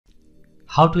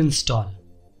How to install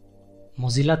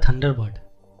Mozilla Thunderbird.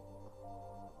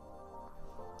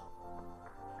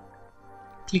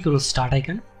 Click on the start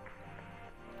icon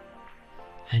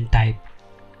and type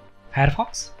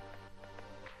Firefox.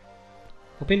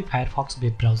 Open Firefox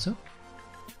web browser.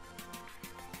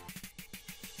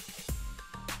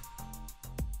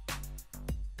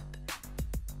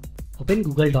 Open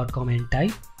google.com and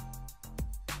type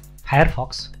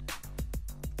Firefox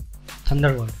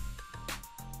Thunderbird.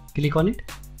 Click on it.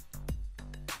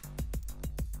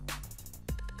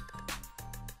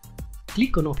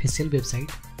 Click on official website,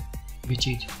 which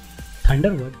is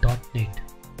thunderbird.net.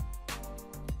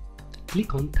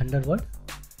 Click on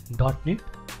thunderbird.net.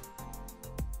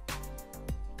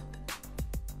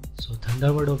 So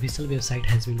Thunderbird official website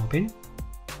has been opened.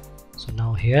 So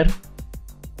now here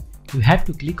you have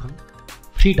to click on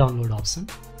free download option.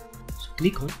 So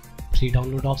click on free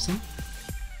download option.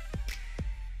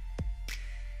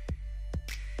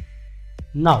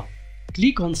 Now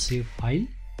click on save file.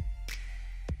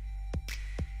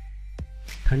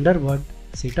 Thunderbird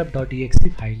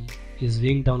setup.exe file is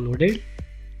being downloaded.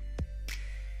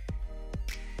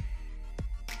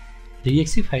 The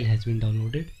exe file has been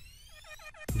downloaded.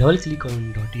 Double click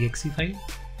on .exe file.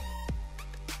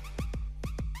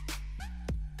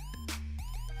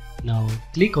 Now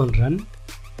click on run.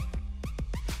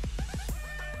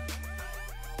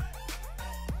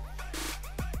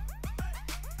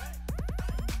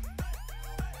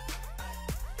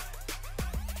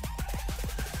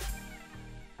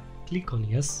 Click on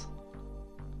yes.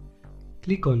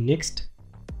 Click on next.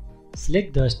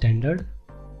 Select the standard,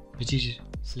 which is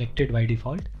selected by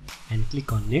default, and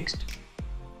click on next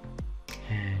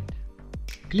and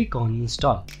click on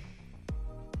install.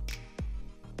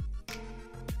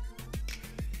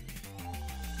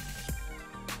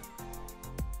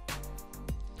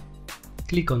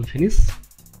 Click on finish.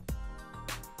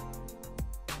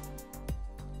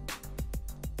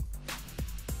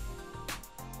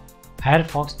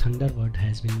 Firefox Thunderbird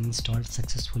has been installed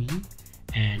successfully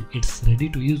and it's ready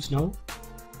to use now.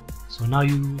 So now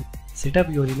you set up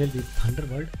your email with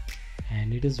Thunderbird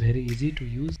and it is very easy to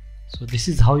use. So this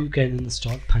is how you can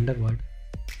install Thunderbird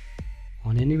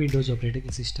on any Windows operating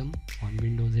system, on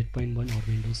Windows 8.1 or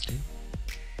Windows 10.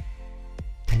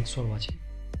 Thanks for watching.